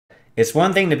It's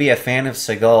one thing to be a fan of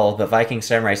Seagal, but Viking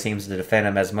Samurai seems to defend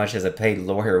him as much as a paid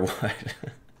lawyer would.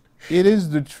 It is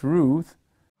the truth.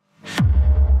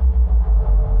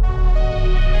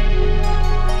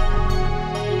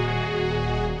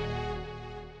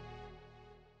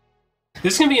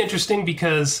 This is going to be interesting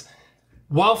because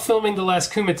while filming The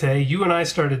Last Kumite, you and I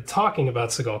started talking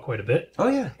about Seagal quite a bit. Oh,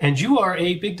 yeah. And you are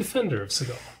a big defender of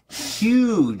Seagal.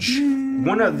 Huge.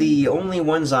 One of the only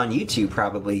ones on YouTube,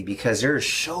 probably, because there's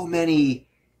so many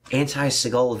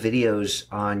anti-Seagal videos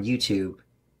on YouTube.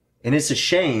 And it's a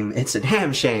shame. It's a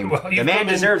damn shame. Well, the man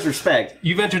deserves respect.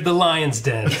 You've entered the Lions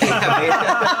Den.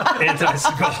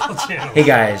 Anti-Seagal channel. Hey,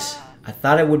 guys. I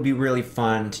thought it would be really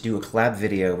fun to do a collab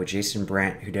video with Jason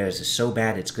Brant, who does a So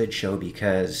Bad It's Good show,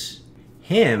 because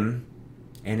him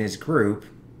and his group,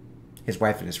 his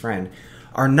wife and his friend,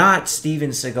 are not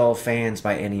Steven Seagal fans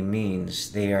by any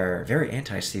means. They are very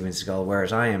anti-Steven Seagal,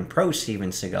 whereas I am pro-Steven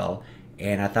Seagal,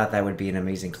 and I thought that would be an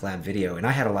amazing collab video, and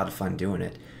I had a lot of fun doing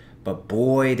it. But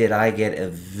boy, did I get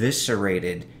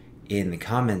eviscerated in the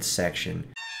comments section.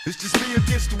 It's just me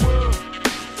against the world.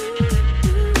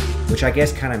 Which I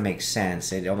guess kind of makes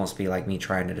sense. It'd almost be like me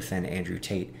trying to defend Andrew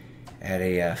Tate at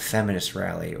a feminist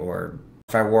rally, or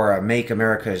if I wore a Make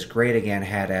America Great Again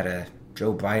hat at a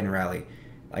Joe Biden rally.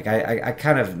 Like, I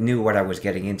kind of knew what I was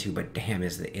getting into, but damn,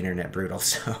 is the internet brutal.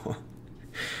 So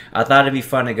I thought it'd be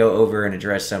fun to go over and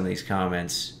address some of these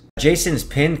comments. Jason's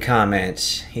pinned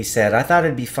comment, he said, I thought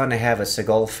it'd be fun to have a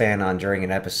Seagal fan on during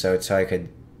an episode so I could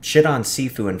shit on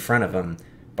Sifu in front of him,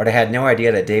 but I had no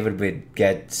idea that David would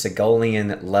get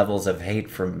Seagalian levels of hate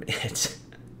from it.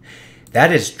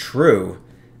 That is true.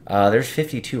 There's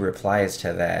 52 replies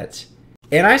to that.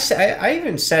 And I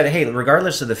even said, hey,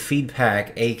 regardless of the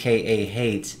feedback, aka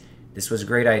hate, this was a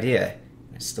great idea.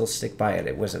 I still stick by it.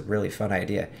 It was a really fun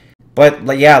idea.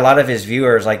 But yeah, a lot of his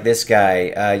viewers, like this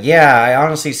guy, yeah, I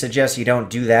honestly suggest you don't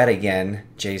do that again,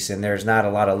 Jason. There's not a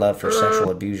lot of love for sexual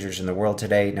abusers in the world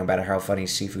today, no matter how funny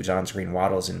Sifu's on-screen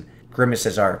waddles and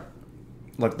grimaces are.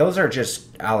 Look, those are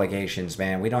just allegations,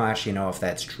 man. We don't actually know if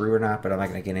that's true or not, but I'm not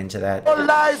going to get into that. All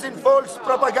lies and false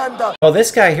propaganda. Oh, this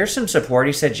guy, here's some support.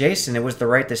 He said, Jason, it was the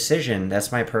right decision.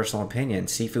 That's my personal opinion.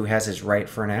 Sifu has his right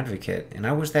for an advocate. And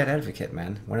I was that advocate,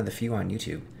 man. One of the few on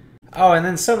YouTube. Oh, and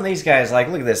then some of these guys, like,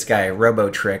 look at this guy,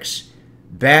 Robotrix.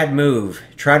 Bad move.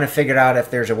 Trying to figure out if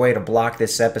there's a way to block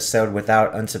this episode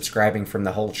without unsubscribing from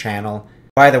the whole channel.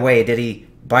 By the way, did he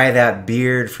buy that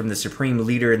beard from the supreme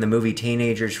leader in the movie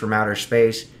Teenagers from Outer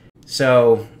Space?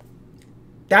 So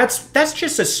that's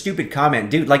just a stupid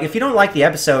comment, dude. Like, if you don't like the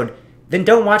episode, then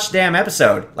don't watch the damn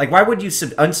episode. Like, why would you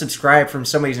unsubscribe from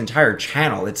somebody's entire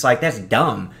channel? It's like, that's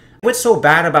dumb. What's so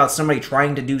bad about somebody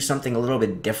trying to do something a little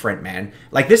bit different, man?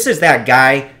 Like, this is that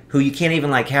guy who you can't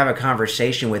even, like, have a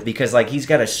conversation with because, like, he's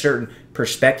got a certain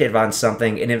perspective on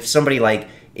something, and if somebody, like,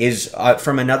 is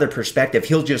from another perspective,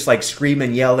 he'll just, like, scream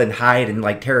and yell and hide and,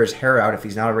 like, tear his hair out if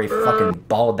he's not already fucking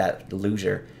bald, that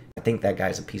loser. I think that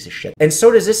guy's a piece of shit. And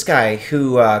so does this guy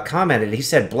who commented. He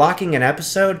said, blocking an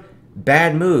episode?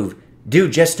 Bad move.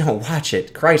 Dude, just don't watch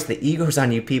it. Christ, the egos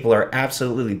on you people are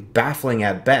absolutely baffling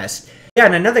at best. Yeah,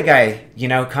 and another guy, you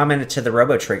know, commented to the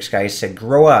Robotrix guy. He said,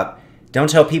 grow up. Don't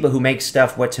tell people who make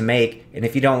stuff what to make, and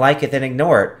if you don't like it, then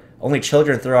ignore it. Only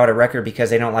children throw out a record because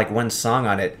they don't like one song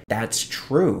on it. That's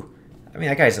true. I mean,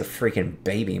 that guy's a freaking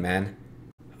baby, man.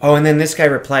 Oh, and then this guy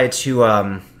replied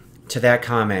to that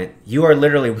comment. You are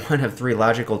literally one of 3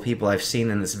 logical people I've seen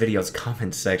in this video's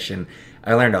comments section.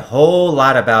 I learned a whole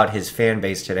lot about his fan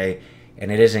base today,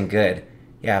 and it isn't good.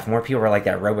 Yeah, if more people were like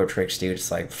that Robotrix dude, it's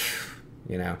like,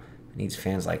 you know, needs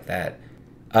fans like that.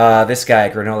 This guy,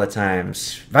 Granola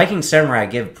Times. Viking Samurai,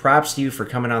 give props to you for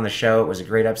coming on the show. It was a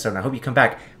great episode, and I hope you come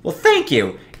back. Well, thank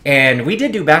you. And we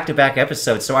did do back-to-back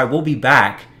episodes, so I will be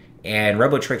back. And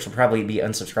Robotrix will probably be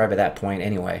unsubscribed at that point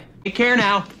anyway. Take care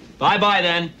now. Bye-bye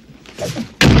then.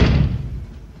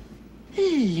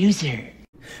 Loser.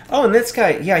 Oh, and this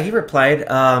guy, yeah, he replied,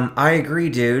 I agree,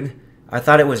 dude. I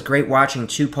thought it was great watching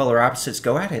 2 polar opposites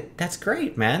go at it. That's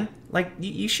great, man. Like,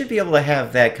 you should be able to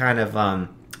have that kind of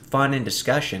fun and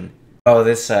discussion. Oh,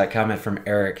 this comment from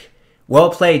Eric. Well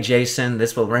played, Jason.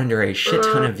 This will render a shit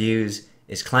ton of views.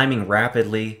 Is climbing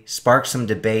rapidly. Sparked some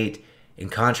debate and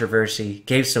controversy.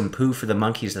 Gave some poo for the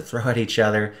monkeys to throw at each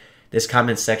other. This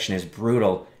comment section is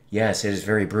brutal. Yes, it is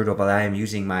very brutal, but I am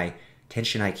using my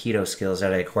tension Aikido skills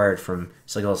that I acquired from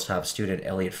Seagal's top student,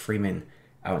 Elliot Freeman,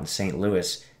 out in St.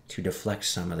 Louis, to deflect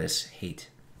some of this hate.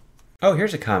 Oh,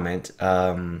 here's a comment.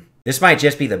 This might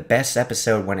just be the best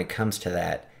episode when it comes to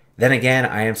that. Then again,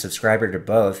 I am subscriber to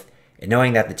both, and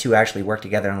knowing that the two actually work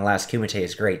together on The Last Kumite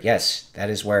is great. Yes, that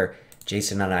is where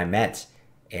Jason and I met,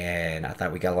 and I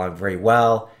thought we got along very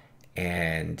well.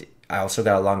 And I also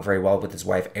got along very well with his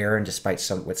wife, Erin, despite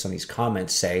what some of these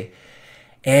comments say.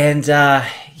 And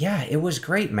yeah, it was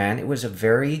great, man. It was a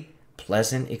very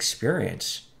pleasant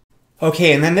experience.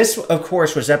 Okay, and then this, of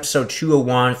course, was episode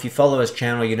 201. If you follow his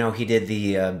channel, you know he did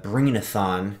the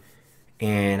Brain-a-thon.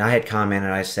 And I had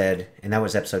commented, I said, and that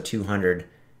was episode 200.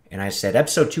 And I said,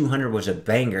 episode 200 was a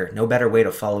banger. No better way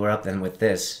to follow it up than with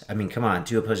this. I mean, come on,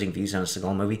 2 opposing views on a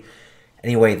Seagal movie.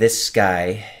 Anyway, this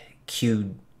guy,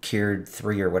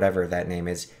 Cured3 or whatever that name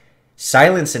is,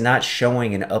 silence and not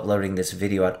showing and uploading this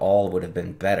video at all would have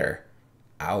been better.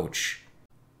 Ouch.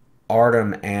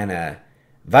 Artem Anna.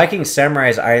 Viking Samurai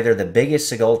is either the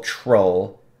biggest Seagal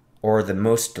troll or the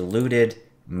most deluded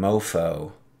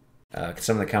mofo.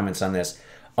 Some of the comments on this.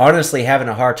 Honestly, having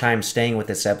a hard time staying with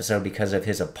this episode because of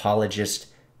his apologist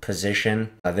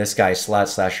position. This guy, Slot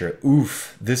Slasher.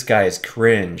 Oof, this guy is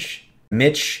cringe.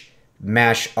 Mitch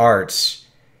Mash Arts.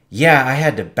 Yeah, I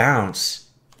had to bounce.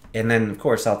 And then, of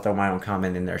course, I'll throw my own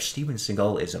comment in there. Steven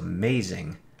Seagal is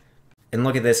amazing. And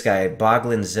look at this guy,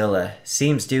 Boglinzilla.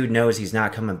 Seems dude knows he's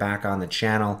not coming back on the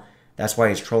channel. That's why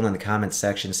he's trolling the comments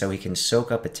section so he can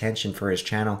soak up attention for his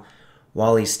channel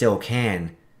while he still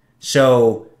can.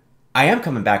 So, I am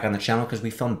coming back on the channel because we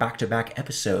filmed back-to-back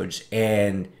episodes.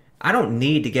 And I don't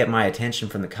need to get my attention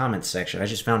from the comments section. I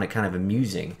just found it kind of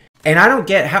amusing. And I don't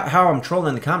get how I'm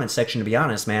trolling the comments section, to be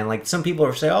honest, man. Like, some people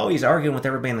are saying, oh, he's arguing with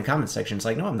everybody in the comments section. It's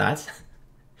like, no, I'm not.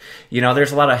 You know,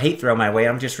 there's a lot of hate thrown my way.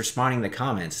 I'm just responding to the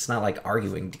comments. It's not like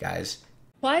arguing, guys.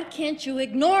 Why can't you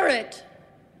ignore it?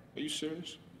 Are you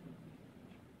serious?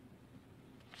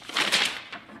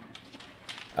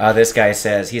 This guy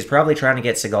says, he's probably trying to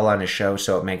get Seagal on his show,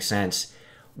 so it makes sense.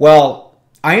 Well,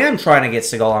 I am trying to get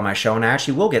Seagal on my show, and I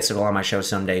actually will get Seagal on my show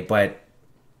someday, but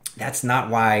that's not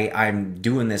why I'm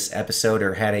doing this episode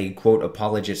or had a, quote,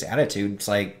 apologist attitude. It's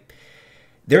like,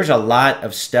 there's a lot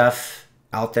of stuff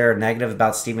out there negative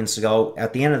about Steven Seagal.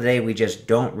 At the end of the day, we just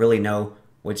don't really know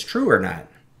what's true or not.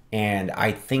 And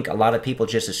I think a lot of people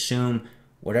just assume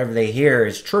whatever they hear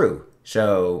is true.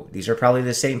 So these are probably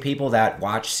the same people that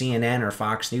watch CNN or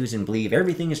Fox News and believe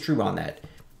everything is true on that.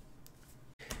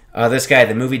 This guy,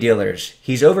 the movie dealers,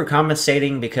 he's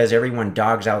overcompensating because everyone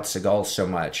dogs out Seagal so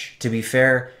much. To be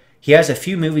fair, he has a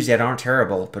few movies that aren't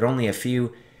terrible, but only a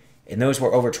few, and those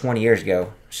were over 20 years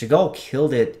ago. Seagal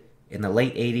killed it in the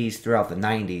late 80s throughout the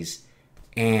 90s.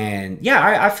 And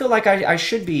yeah, I feel like I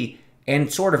should be,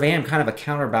 and sort of am, kind of a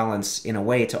counterbalance in a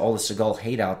way to all the Seagal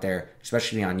hate out there,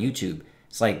 especially on YouTube.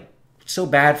 It's like, so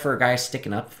bad for a guy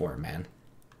sticking up for him, man.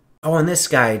 Oh, and this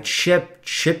guy,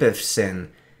 Chipifson,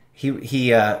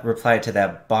 he replied to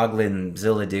that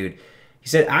Boglinzilla dude. He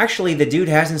said, actually, the dude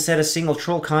hasn't said a single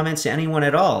troll comment to anyone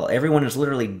at all. Everyone is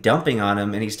literally dumping on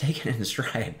him, and he's taking it in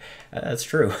stride. That's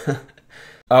true.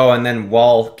 Oh, and then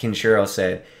Wal Kinshiro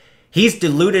said, he's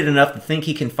deluded enough to think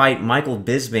he can fight Michael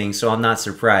Bisping, so I'm not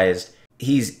surprised.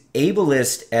 He's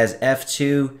ableist as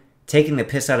F2, taking the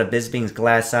piss out of Bisping's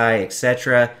glass eye,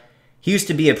 etc. He used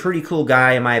to be a pretty cool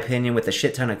guy, in my opinion, with a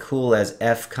shit ton of cool as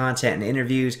F content and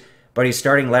interviews, but he's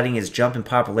starting letting his jump in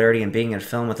popularity and being in a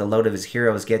film with a load of his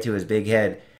heroes get to his big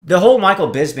head. The whole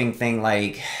Michael Bisping thing,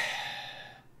 like,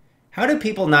 how do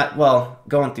people not, well,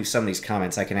 going through some of these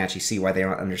comments, I can actually see why they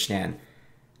don't understand.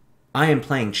 I am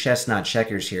playing chess, not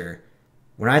checkers here.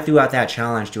 When I threw out that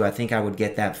challenge, do I think I would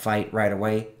get that fight right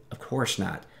away? Of course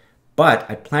not. But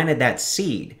I planted that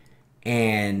seed.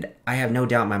 And I have no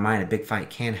doubt in my mind a big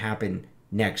fight can happen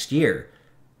next year.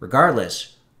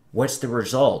 Regardless, what's the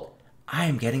result? I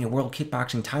am getting a world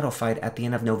kickboxing title fight at the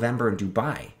end of November in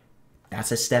Dubai.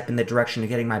 That's a step in the direction of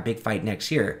getting my big fight next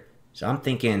year. So I'm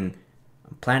thinking,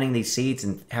 I'm planting these seeds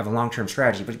and have a long-term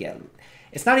strategy. But again,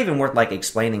 it's not even worth like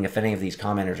explaining if any of these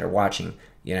commenters are watching,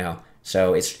 you know.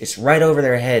 So it's right over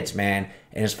their heads, man.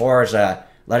 And as far as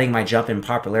letting my jump in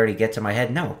popularity get to my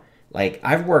head, no. Like,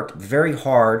 I've worked very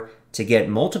hard to get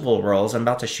multiple roles. I'm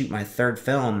about to shoot my 3rd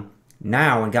film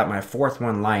now and got my 4th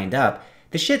one lined up.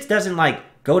 The shit doesn't like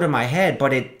go to my head,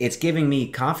 but it's giving me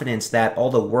confidence that all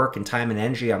the work and time and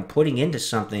energy I'm putting into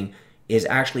something is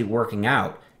actually working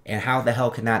out. And how the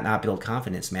hell can that not build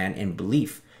confidence, man, and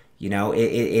belief? You know,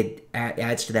 it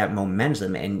adds to that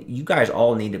momentum, and you guys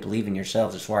all need to believe in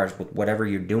yourselves as far as with whatever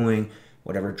you're doing,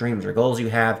 whatever dreams or goals you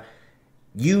have.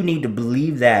 You need to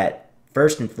believe that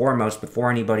first and foremost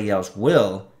before anybody else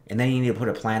will. And then you need to put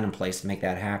a plan in place to make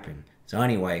that happen. So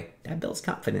anyway, that builds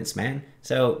confidence, man.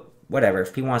 So whatever.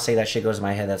 If people want to say that shit goes in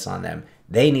my head, that's on them.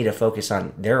 They need to focus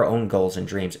on their own goals and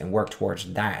dreams and work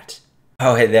towards that.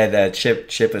 Oh, hey, that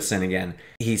Chipison again.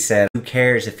 He said, who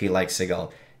cares if he likes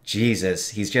Seagal?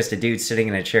 Jesus, he's just a dude sitting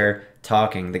in a chair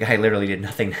talking. The guy literally did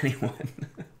nothing to anyone.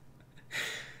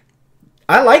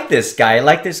 I like this guy. I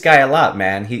like this guy a lot,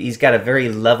 man. He's got a very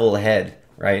level head,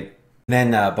 right?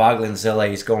 Then Boglanzilla,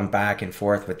 he's going back and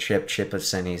forth with Chip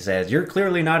Chippison. He says, "You're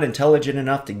clearly not intelligent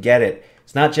enough to get it.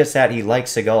 It's not just that he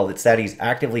likes Seagal. It's that he's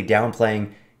actively downplaying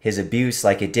his abuse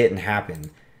like it didn't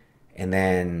happen." And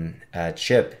then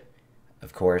Chip,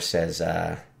 of course, says,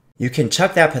 "You can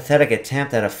chuck that pathetic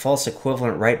attempt at a false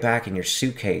equivalent right back in your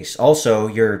suitcase. Also,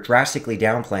 you're drastically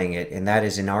downplaying it, and that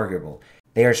is inarguable.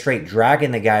 They are straight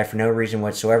dragging the guy for no reason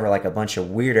whatsoever like a bunch of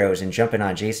weirdos and jumping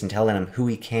on Jason, telling him who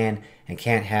he can and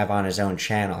can't have on his own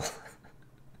channel."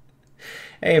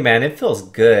 Hey, man, it feels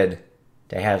good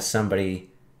to have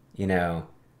somebody, you know,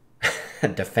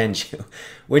 defend you,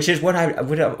 which is what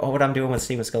I'm doing with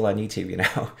Steven Seagal on YouTube, you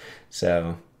know.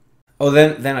 So,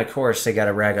 then of course they got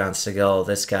to rag on Seagal.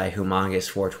 This guy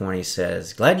Humongous420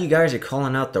 says, "Glad you guys are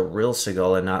calling out the real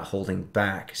Seagal and not holding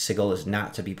back. Seagal is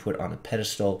not to be put on a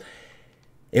pedestal.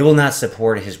 It will not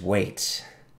support his weight."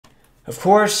 Of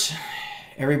course,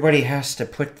 everybody has to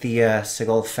put the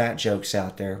Seagal fat jokes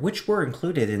out there, which were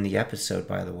included in the episode,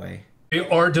 by the way. We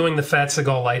are doing the fat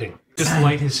Seagal lighting. Just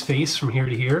light his face from here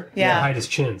to here. Yeah. And hide his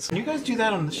chins. Can you guys do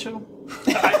that on the show?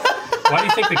 Why do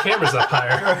you think the camera's up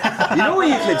higher? You know what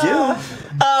you could do?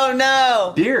 Oh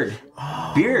no! Beard.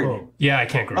 Beard. Oh, yeah, I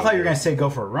can't grow. I thought you were going to say go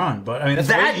for a run, but I mean,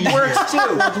 That works too.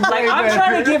 Like, I'm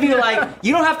trying to give you, like,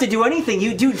 you don't have to do anything.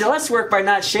 You do less work by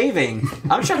not shaving.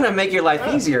 I'm trying to make your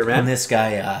life easier, man. And this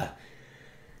guy,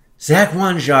 Zach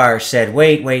Wanjar said,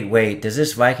 wait. Does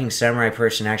this Viking samurai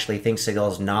person actually think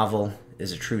Seagal's novel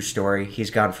is a true story? He's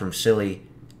gone from silly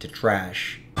to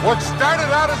trash. What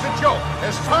started out as a joke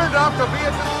has turned out to be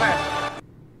a disaster.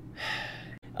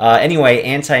 Anyway,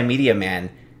 Anti-Media Man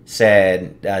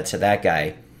said to that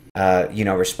guy,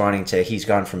 responding to he's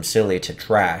gone from silly to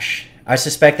trash, "I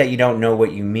suspect that you don't know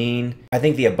what you mean. I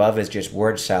think the above is just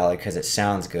word salad because it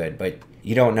sounds good, but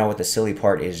you don't know what the silly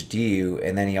part is, do you?"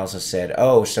 And then he also said,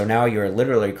 "Oh, so now you're a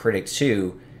literary critic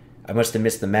too. I must have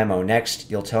missed the memo. Next,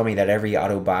 you'll tell me that every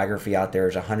autobiography out there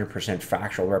is 100%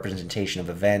 factual representation of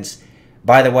events.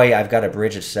 By the way, I've got a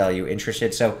bridge to sell you.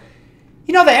 Interested?" So,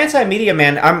 you know, the Anti-Media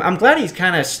Man, I'm glad he's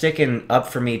kind of sticking up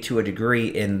for me to a degree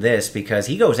in this, because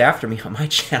he goes after me on my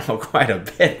channel quite a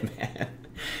bit, man.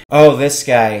 Oh, this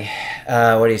guy,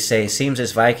 what do you say? Seems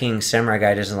this Viking samurai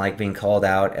guy doesn't like being called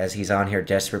out, as he's on here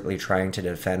desperately trying to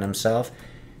defend himself.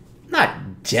 I'm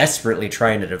not desperately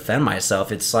trying to defend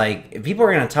myself. It's like, if people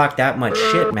are going to talk that much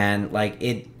shit, man,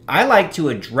 I like to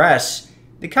address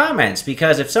the comments,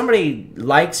 because if somebody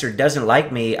likes or doesn't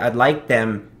like me, I'd like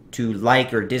them to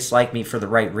like or dislike me for the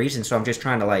right reason. So I'm just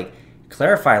trying to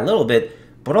clarify a little bit,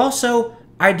 but also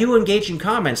I do engage in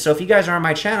comments. So if you guys are on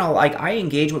my channel, I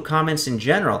engage with comments in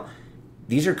general.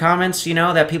 These are comments,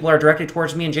 that people are directed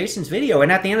towards me in Jason's video,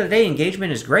 and at the end of the day,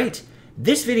 engagement is great.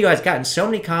 This video has gotten so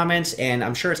many comments, and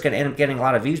I'm sure it's going to end up getting a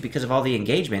lot of views because of all the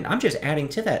engagement. I'm just adding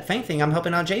to that. If anything, I'm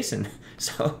helping out Jason.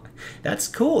 So that's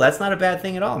cool. That's not a bad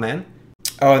thing at all, man.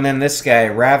 Oh, and then this guy,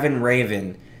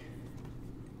 Raven.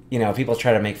 People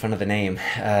try to make fun of the name.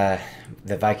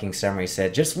 The Viking Samurai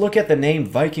said, "Just look at the name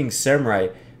Viking Samurai.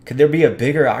 Could there be a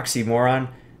bigger oxymoron?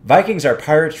 Vikings are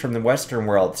pirates from the Western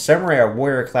world. Samurai are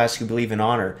warrior class who believe in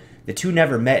honor. The two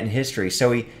never met in history,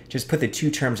 so he just put the two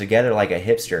terms together like a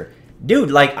hipster."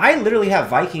 Dude, I literally have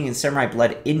Viking and Samurai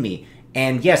blood in me.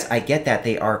 And yes, I get that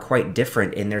they are quite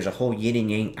different, and there's a whole yin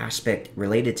and yang aspect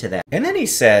related to that. And then he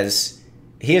says,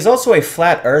 he is also a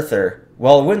flat earther.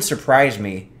 Well, it wouldn't surprise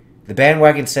me. The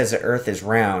bandwagon says the earth is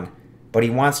round, but he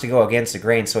wants to go against the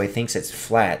grain, so he thinks it's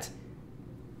flat.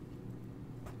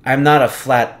 I'm not a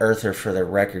flat earther, for the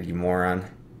record, you moron.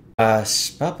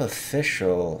 Spup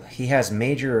Official, he has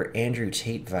major Andrew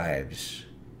Tate vibes.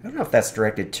 I don't know if that's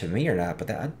directed to me or not, but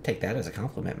I'd take that as a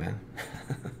compliment, man.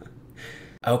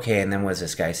 Okay, and then what does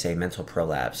this guy say? Mental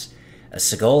prolapse. A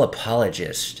Seagal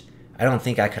apologist. I don't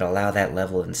think I could allow that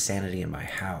level of insanity in my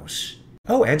house.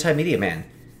 Oh, Anti-Media Man.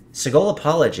 Seagal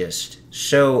apologist.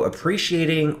 So,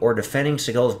 appreciating or defending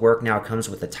Seagal's work now comes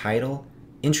with a title?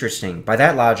 Interesting. By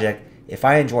that logic, if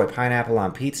I enjoy pineapple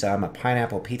on pizza, I'm a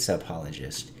pineapple pizza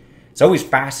apologist. It's always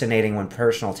fascinating when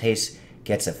personal taste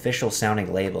gets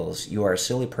official-sounding labels. You are a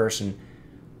silly person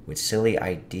with silly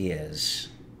ideas.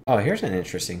 Oh, here's an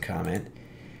interesting comment.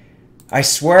 I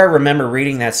swear I remember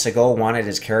reading that Seagal wanted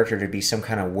his character to be some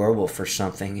kind of werewolf or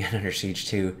something in Under Siege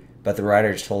 2, but the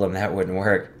writers told him that wouldn't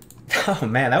work. Oh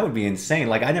man, that would be insane.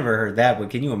 I never heard that, but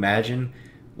can you imagine?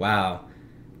 Wow.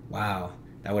 Wow.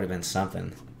 That would have been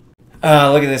something.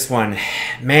 Look at this one.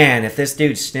 Man, if this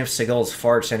dude sniffs Seagal's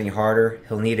farts any harder,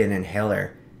 he'll need an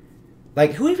inhaler.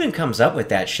 Who even comes up with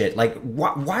that shit?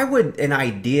 Why would an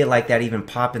idea like that even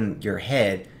pop in your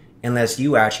head unless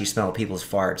you actually smell people's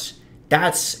farts?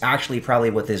 that's actually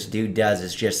probably what this dude does,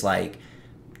 is just like,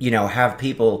 you know, have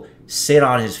people sit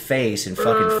on his face and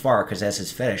fucking fart because that's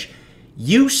his fetish.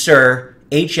 You, sir,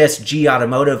 HSG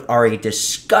Automotive, are a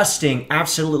disgusting,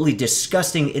 absolutely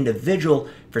disgusting individual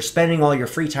for spending all your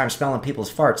free time smelling people's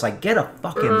farts. Like, get a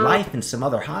fucking life and some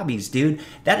other hobbies, dude.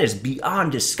 That is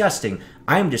beyond disgusting.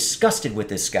 I am disgusted with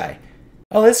this guy.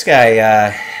 Oh, this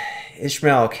guy,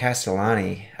 Ishmael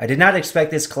Castellani. I did not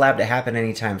expect this collab to happen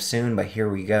anytime soon, but here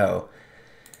we go.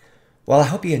 Well, I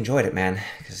hope you enjoyed it, man,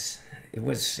 because it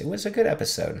was a good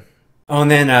episode. Oh,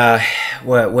 and then,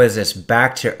 what was this?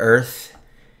 Back to Earth.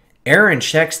 Aaron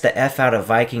checks the F out of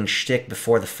Viking shtick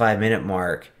before the 5-minute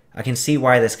mark. I can see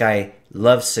why this guy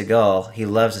loves Seagal. He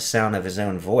loves the sound of his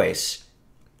own voice.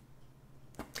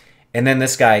 And then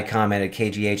this guy commented,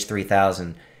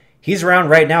 KGH3000. He's around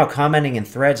right now commenting in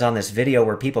threads on this video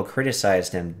where people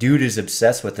criticized him. Dude is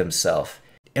obsessed with himself.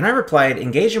 And I replied,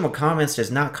 engaging with comments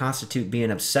does not constitute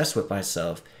being obsessed with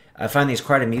myself. I find these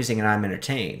quite amusing and I'm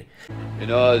entertained. You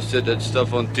know, I said that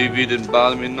stuff on TV didn't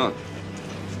bother me none.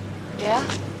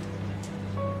 Yeah?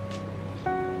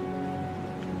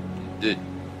 Did.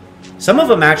 Some of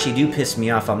them actually do piss me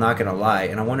off, I'm not gonna lie,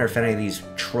 and I wonder if any of these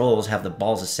trolls have the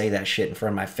balls to say that shit in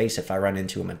front of my face if I run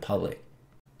into them in public.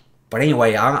 But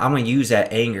anyway, I'm gonna use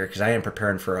that anger because I am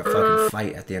preparing for a fucking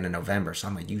fight at the end of November, so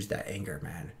I'm gonna use that anger,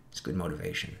 man. It's good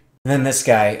motivation. And then this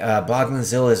guy,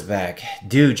 Boglanzilla's back.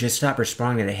 Dude, just stop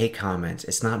responding to hate comments.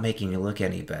 It's not making you look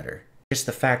any better. Just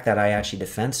the fact that I actually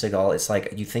defend Seagal, it's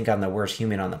like you think I'm the worst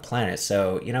human on the planet,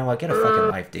 so you know what, get a fucking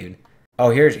life, dude. Oh,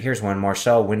 here's one,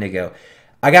 Marcel Windigo.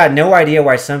 I got no idea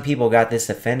why some people got this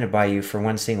offended by you for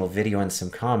one single video and some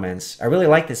comments. I really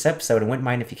like this episode and wouldn't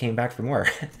mind if you came back for more.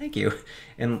 Thank you.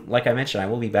 And like I mentioned, I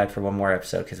will be back for one more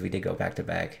episode because we did go back to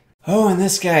back. Oh, and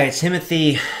this guy,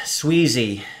 Timothy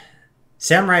Sweezy.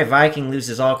 Samurai Viking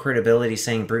loses all credibility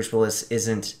saying Bruce Willis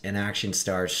isn't an action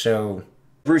star. So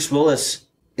Bruce Willis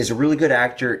is a really good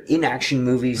actor in action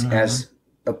movies as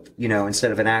you know,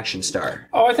 instead of an action star.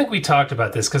 Oh, I think we talked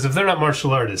about this, because if they're not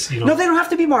martial artists, you don't... No, they don't have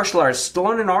to be martial artists.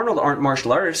 Stallone and Arnold aren't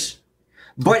martial artists.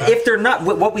 But if they're not,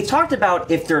 what we talked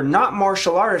about, if they're not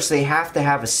martial artists, they have to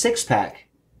have a six-pack.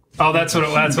 Oh, that's what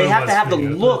it was. They have to have the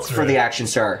look for the action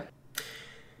star.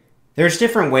 There's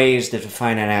different ways to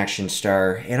define an action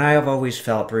star, and I have always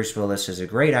felt Bruce Willis is a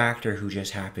great actor who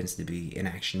just happens to be in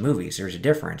action movies. There's a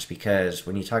difference, because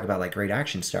when you talk about like great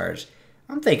action stars,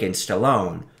 I'm thinking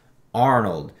Stallone,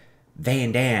 Arnold,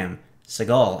 Van Damme,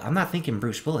 Seagal. I'm not thinking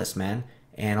Bruce Willis, man.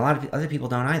 And a lot of other people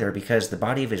don't either, because the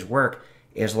body of his work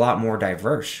is a lot more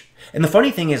diverse. And the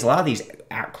funny thing is, a lot of these,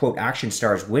 quote, action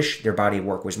stars wish their body of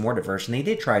work was more diverse, and they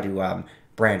did try to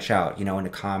branch out, you know, into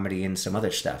comedy and some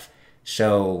other stuff.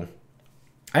 So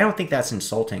I don't think that's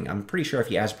insulting. I'm pretty sure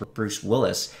if you asked Bruce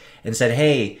Willis and said,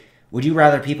 hey, would you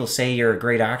rather people say you're a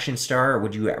great action star, or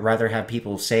would you rather have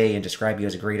people say and describe you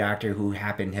as a great actor who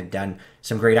happen to have done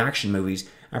some great action movies?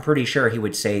 I'm pretty sure he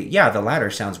would say, yeah, the latter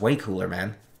sounds way cooler,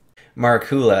 man. Mark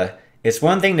Hula. It's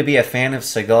one thing to be a fan of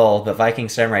Seagal, but Viking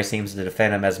Samurai seems to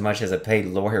defend him as much as a paid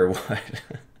lawyer would.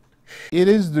 It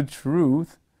is the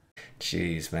truth.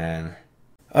 Jeez, man.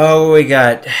 Oh, we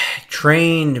got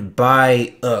Trained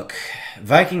by Ook.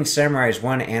 Viking Samurai is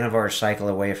one Anavar cycle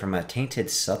away from a tainted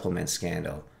supplement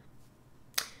scandal.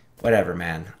 Whatever,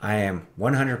 man. I am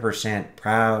 100%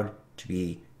 proud to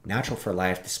be natural for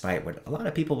life, despite what a lot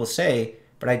of people will say,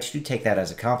 but I do take that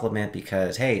as a compliment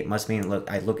because, hey, it must mean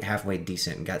I look halfway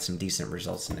decent and got some decent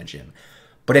results in the gym.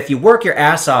 But if you work your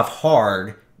ass off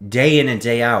hard, day in and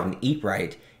day out, and eat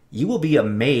right, you will be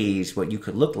amazed what you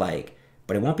could look like.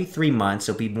 But it won't be 3 months,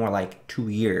 it'll be more like 2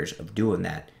 years of doing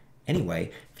that.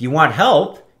 Anyway, if you want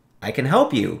help, I can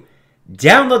help you.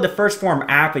 Download the First Form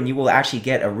app and you will actually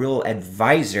get a real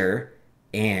advisor,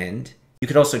 and you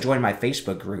could also join my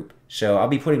Facebook group. So I'll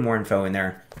be putting more info in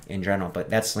there in general, but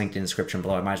that's linked in the description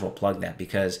below. I might as well plug that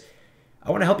because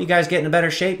I want to help you guys get in a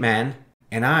better shape, man.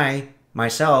 And I,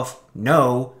 myself,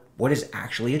 know what is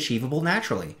actually achievable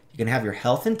naturally. You're going to have your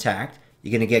health intact.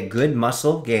 You're going to get good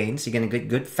muscle gains. You're going to get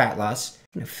good fat loss.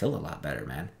 You're going to feel a lot better,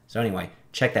 man. So anyway,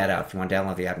 check that out if you want to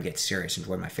download the app and get serious and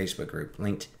join my Facebook group.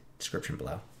 Linked description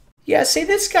below. Yeah, see,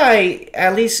 this guy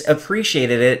at least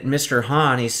appreciated it. Mr.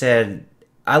 Han, he said,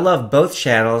 I love both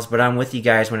channels, but I'm with you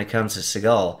guys when it comes to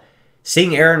Seagal.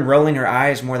 Seeing Erin rolling her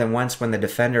eyes more than once when the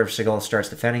defender of Seagal starts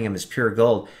defending him is pure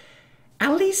gold.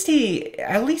 At least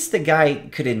the guy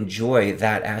could enjoy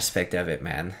that aspect of it,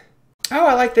 man. Oh,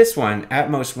 I like this one,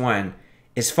 Atmos1.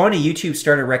 It's funny, YouTube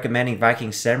started recommending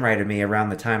Viking Samurai to me around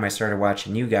the time I started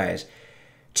watching you guys.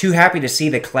 Too happy to see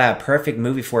the collab. Perfect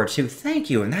movie for it too. Thank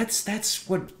you. And that's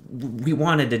what we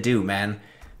wanted to do, man.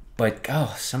 But,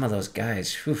 oh, some of those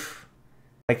guys, whew.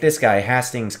 Like this guy,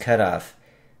 Hastings Cutoff.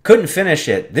 Couldn't finish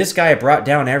it. This guy brought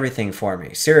down everything for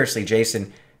me. Seriously,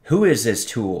 Jason, who is this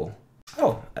tool?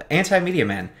 Oh, Anti-Media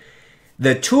Man.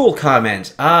 The tool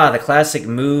comment. Ah, the classic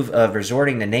move of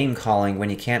resorting to name-calling when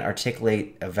you can't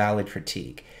articulate a valid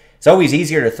critique. It's always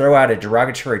easier to throw out a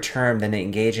derogatory term than to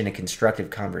engage in a constructive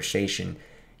conversation.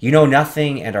 You know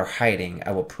nothing and are hiding.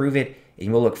 I will prove it, and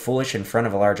you will look foolish in front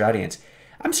of a large audience.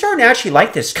 I'm starting to actually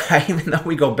like this guy, even though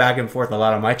we go back and forth a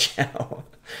lot on my channel.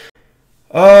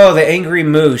 Oh, the Angry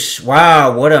Moose.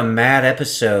 Wow, what a mad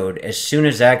episode. As soon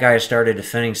as that guy started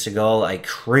defending Seagal, I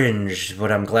cringed,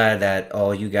 but I'm glad that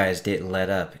all you guys didn't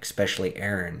let up, especially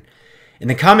Aaron. And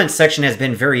the comments section has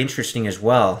been very interesting as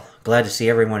well. Glad to see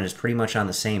everyone is pretty much on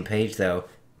the same page, though.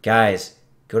 Guys,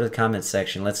 go to the comments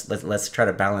section. Let's try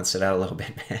to balance it out a little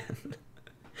bit, man.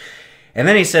 And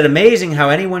then he said, amazing how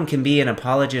anyone can be an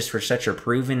apologist for such a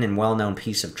proven and well-known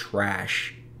piece of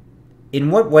trash. In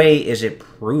what way is it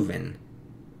proven?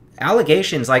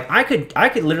 Allegations, like I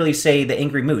could literally say the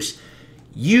Angry Moose,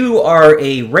 you are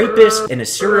a rapist and a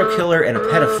serial killer and a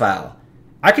pedophile.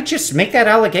 I could just make that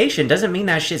allegation. Doesn't mean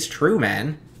that shit's true,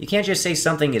 man. You can't just say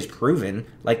something is proven.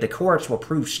 Like the courts will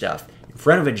prove stuff in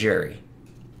front of a jury.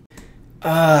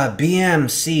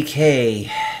 BMCK.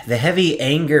 The heavy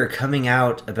anger coming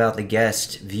out about the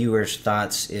guest viewers'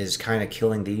 thoughts is kind of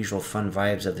killing the usual fun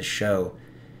vibes of the show.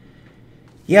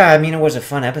 Yeah, I mean, it was a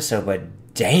fun episode,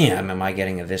 but damn, am I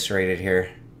getting eviscerated here.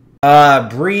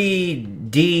 Bree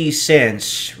D.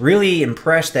 Sense. Really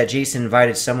impressed that Jason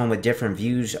invited someone with different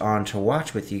views on to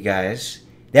watch with you guys.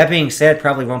 That being said,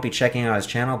 probably won't be checking out his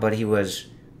channel, but he was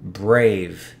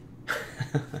brave.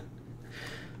 At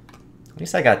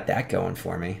least I got that going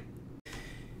for me.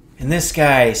 And this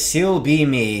guy, Seal Be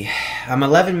Me. I'm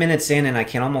 11 minutes in and I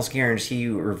can almost guarantee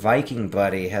you your Viking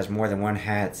buddy has more than one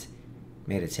hat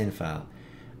made of tinfoil.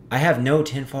 I have no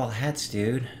tinfoil hats,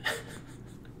 dude.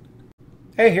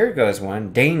 Hey, here goes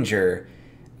one. Danger.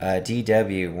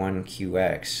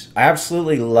 DW1QX. I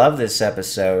absolutely love this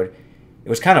episode. It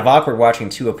was kind of awkward watching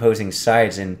two opposing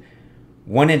sides, and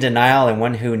one in denial and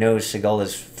one who knows Seagal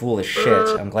is full of shit.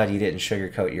 I'm glad you didn't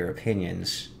sugarcoat your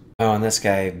opinions. Oh, and this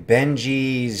guy,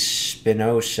 Benji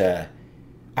Spinoza.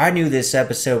 I knew this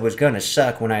episode was going to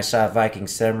suck when I saw Viking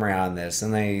Samurai on this.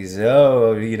 And then he's,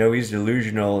 oh, you know, he's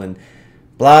delusional and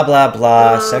blah, blah,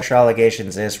 blah. Sexual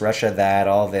allegations this, Russia that,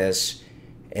 all this.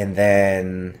 And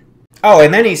then... Oh,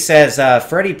 and then he says,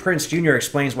 Freddie Prinze Jr.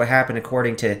 explains what happened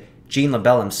according to Gene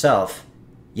LaBelle himself.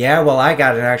 Yeah, well, I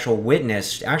got an actual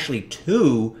witness, actually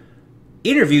 2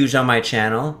 interviews on my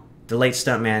channel. The late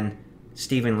stuntman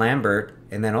Stephen Lambert,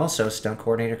 and then also stunt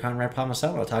coordinator Conrad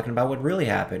Palmisano talking about what really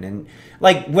happened. And,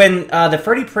 like, when the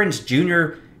Freddie Prinze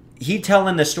Jr., he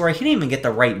telling the story, he didn't even get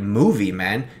the right movie,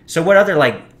 man. So what other,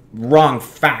 like, wrong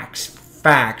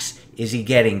facts is he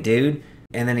getting, dude?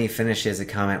 And then he finishes the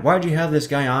comment, why'd you have this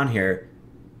guy on here?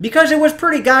 Because it was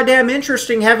pretty goddamn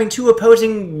interesting having 2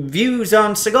 opposing views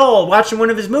on Seagal watching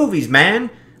one of his movies, man.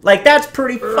 Like, that's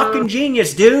pretty fucking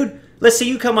genius, dude. Let's see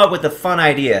you come up with a fun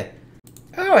idea.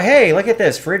 Oh, hey, look at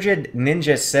this. Frigid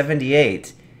Ninja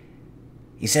 78.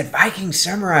 He said, Viking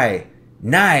Samurai.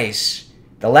 Nice.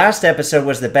 The last episode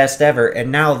was the best ever,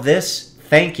 and now this,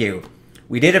 thank you.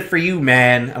 We did it for you,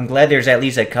 man. I'm glad there's at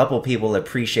least a couple people that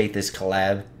appreciate this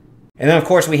collab. And then, of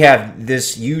course, we have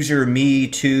this user, me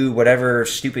too, whatever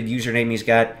stupid username he's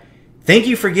got. Thank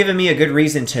you for giving me a good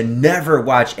reason to never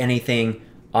watch anything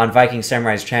on Viking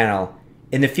Samurai's channel.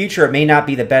 In the future, it may not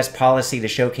be the best policy to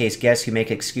showcase guests who make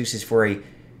excuses for a,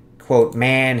 quote,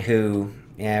 man who,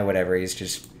 yeah, whatever, he's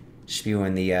just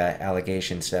spewing the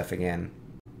allegation stuff again.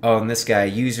 Oh, and this guy,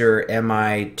 user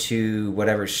MI2,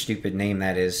 whatever stupid name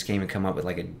that is, can't even come up with,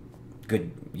 like, a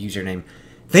good username.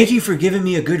 Thank you for giving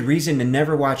me a good reason to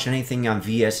never watch anything on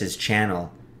VS's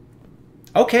channel.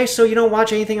 Okay, so you don't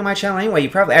watch anything on my channel anyway. You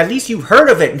probably, at least you've heard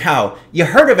of it now. You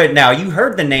heard of it now. You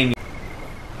heard the name.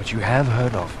 But you have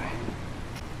heard of me.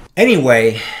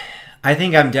 Anyway, I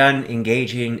think I'm done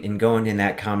engaging and going in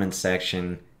that comment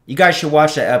section. You guys should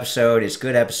watch that episode. It's a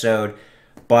good episode.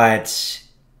 But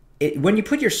when you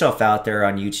put yourself out there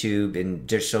on YouTube and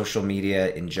just social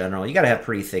media in general, you got to have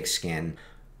pretty thick skin.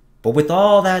 But with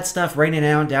all that stuff raining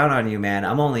down on you, man,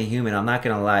 I'm only human. I'm not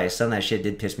going to lie. Some of that shit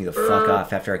did piss me the fuck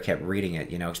off after I kept reading it,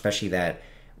 you know, especially that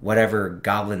whatever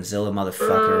Goblinzilla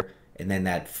motherfucker and then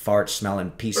that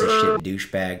fart-smelling piece of shit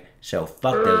douchebag. So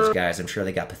fuck those guys. I'm sure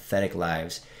they got pathetic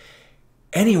lives.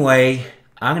 Anyway,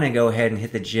 I'm going to go ahead and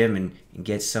hit the gym and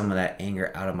get some of that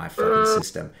anger out of my fucking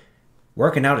system.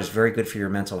 Working out is very good for your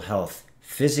mental health.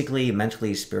 Physically,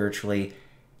 mentally, spiritually.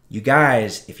 You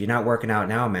guys, if you're not working out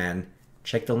now, man,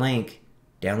 check the link.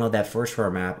 Download that First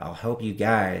Worm app. I'll help you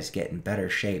guys get in better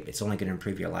shape. It's only going to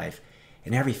improve your life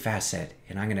in every facet.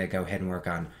 And I'm going to go ahead and work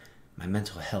on my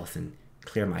mental health and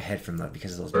clear my head from that,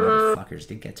 because those motherfuckers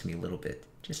did get to me a little bit.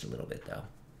 Just a little bit, though.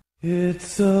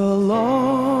 It's a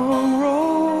long road.